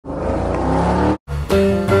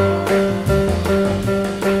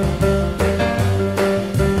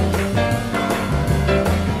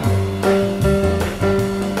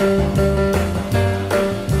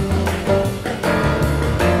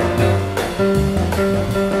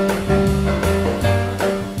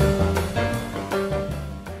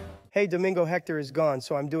Hey, Domingo Hector is gone,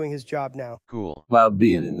 so I'm doing his job now. Cool. Wow,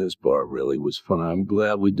 being in this bar really was fun. I'm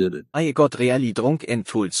glad we did it. I got really drunk and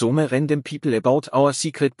told some random people about our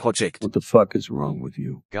secret project. What the fuck is wrong with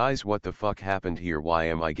you? Guys, what the fuck happened here? Why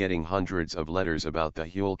am I getting hundreds of letters about the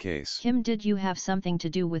Huel case? Kim, did you have something to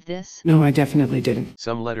do with this? No, I definitely didn't.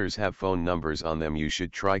 Some letters have phone numbers on them. You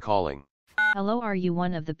should try calling. Hello, are you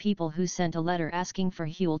one of the people who sent a letter asking for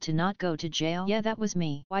Huel to not go to jail? Yeah, that was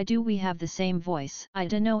me. Why do we have the same voice? I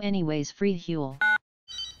dunno anyways, free Huel.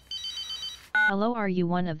 Hello, are you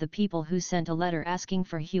one of the people who sent a letter asking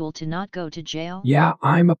for Huel to not go to jail? Yeah,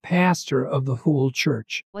 I'm a pastor of the Huel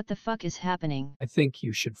Church. What the fuck is happening? I think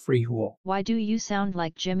you should free Huel. Why do you sound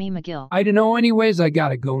like Jimmy McGill? I don't know, anyways, I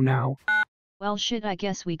gotta go now. Well shit, I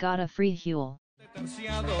guess we gotta free Huel.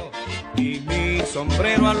 Y mi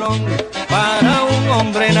sombrero alón para un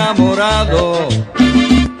hombre enamorado.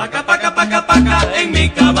 Paca, paca, paca, paca en mi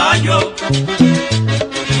caballo.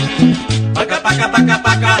 Paca, paca, paca,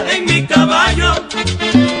 paca en mi caballo.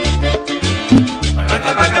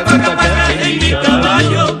 Paca, paca, paca, paca en mi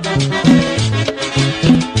caballo.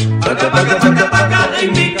 Paca, paca, paca, paca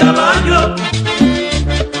en mi caballo.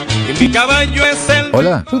 Y mi caballo es el...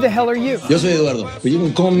 Hola. Who the hell are you? Yo soy Eduardo, but you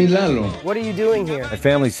can call me Lalo. What are you doing here? My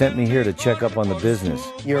family sent me here to check up on the business.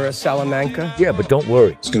 You're a Salamanca? Yeah, but don't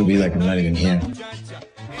worry. It's gonna be like I'm not even here.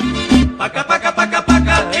 Paca, paca, paca,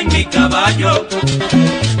 paca en mi caballo.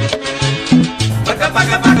 Paca,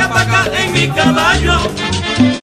 paca, paca, paca en mi caballo.